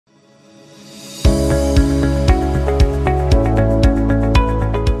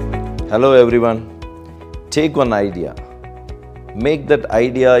Hello everyone. Take one idea. Make that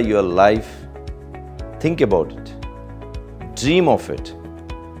idea your life. Think about it. Dream of it.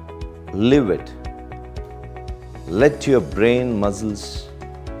 Live it. Let your brain, muscles,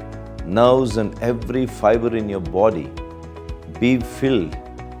 nerves and every fiber in your body be filled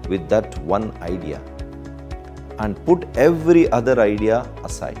with that one idea and put every other idea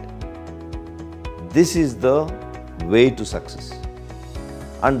aside. This is the way to success.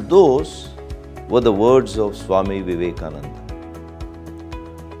 And those were the words of Swami Vivekananda.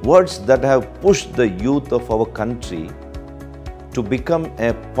 Words that have pushed the youth of our country to become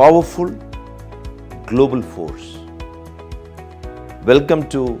a powerful global force. Welcome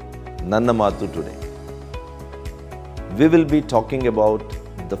to Nanna Maatu today. We will be talking about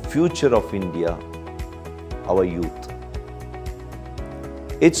the future of India, our youth.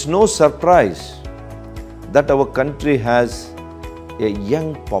 It's no surprise that our country has a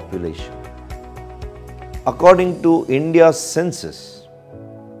young population. According to India's census,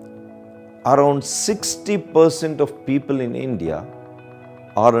 around 60% of people in India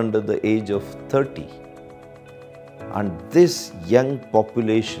are under the age of 30. And this young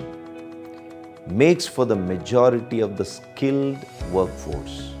population makes for the majority of the skilled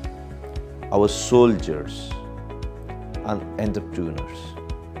workforce, our soldiers and entrepreneurs.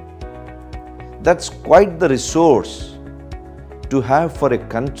 That's quite the resource to have for a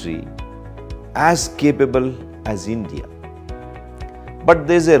country as capable as India. But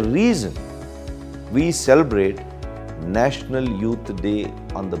there's a reason we celebrate National Youth Day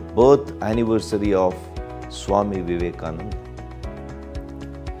on the birth anniversary of Swami Vivekananda.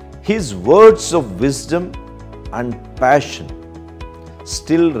 His words of wisdom and passion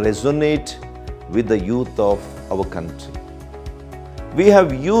still resonate with the youth of our country. We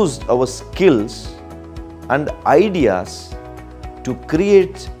have used our skills and ideas to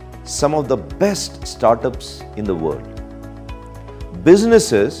create some of the best startups in the world.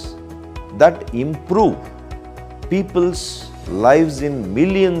 Businesses that improve people's lives in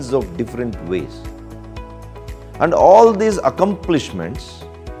millions of different ways. And all these accomplishments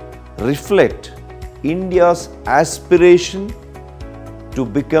reflect India's aspiration to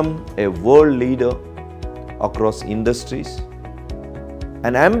become a world leader across industries,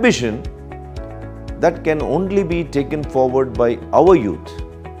 an ambition that can only be taken forward by our youth,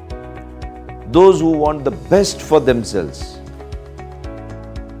 those who want the best for themselves,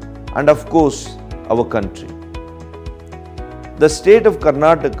 and of course, our country. The state of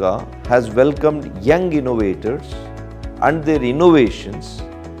Karnataka has welcomed young innovators and their innovations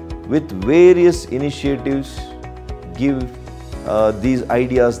with various initiatives give these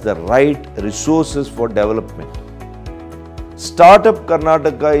ideas the right resources for development. Startup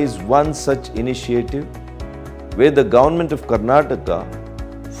Karnataka is one such initiative where the government of Karnataka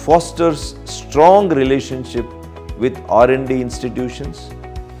fosters strong relationship with R&D institutions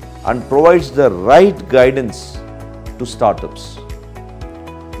and provides the right guidance to startups.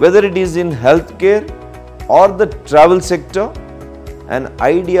 Whether it is in healthcare or the travel sector, an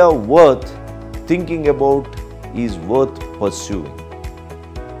idea worth thinking about is worth pursuing.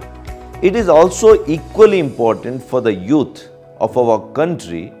 It is also equally important for the youth of our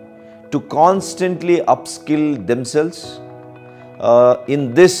country to constantly upskill themselves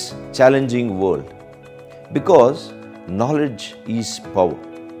in this challenging world, because knowledge is power.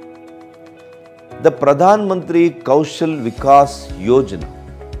 The Pradhan Mantri Kaushal Vikas Yojana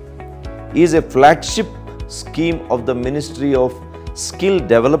is a flagship scheme of the Ministry of Skill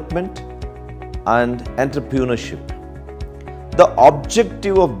Development and Entrepreneurship. The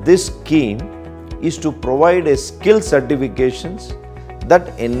objective of this scheme is to provide a skill certifications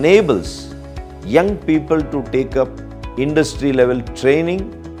that enables young people to take up industry level training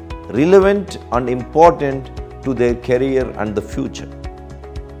relevant and important to their career and the future.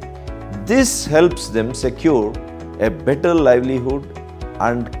 This helps them secure a better livelihood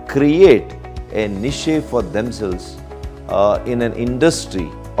and create a niche for themselves in an industry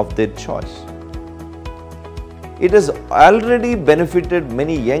of their choice. It has already benefited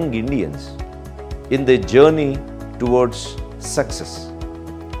many young Indians in their journey towards success.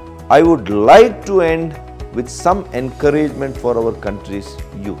 I would like to end with some encouragement for our country's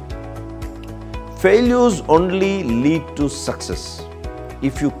youth. Failures only lead to success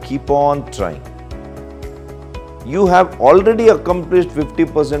if you keep on trying. You have already accomplished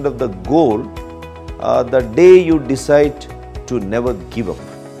 50% of the goal the day you decide to never give up.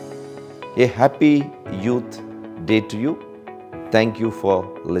 A happy Youth Day to you. Thank you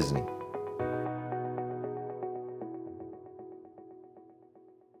for listening.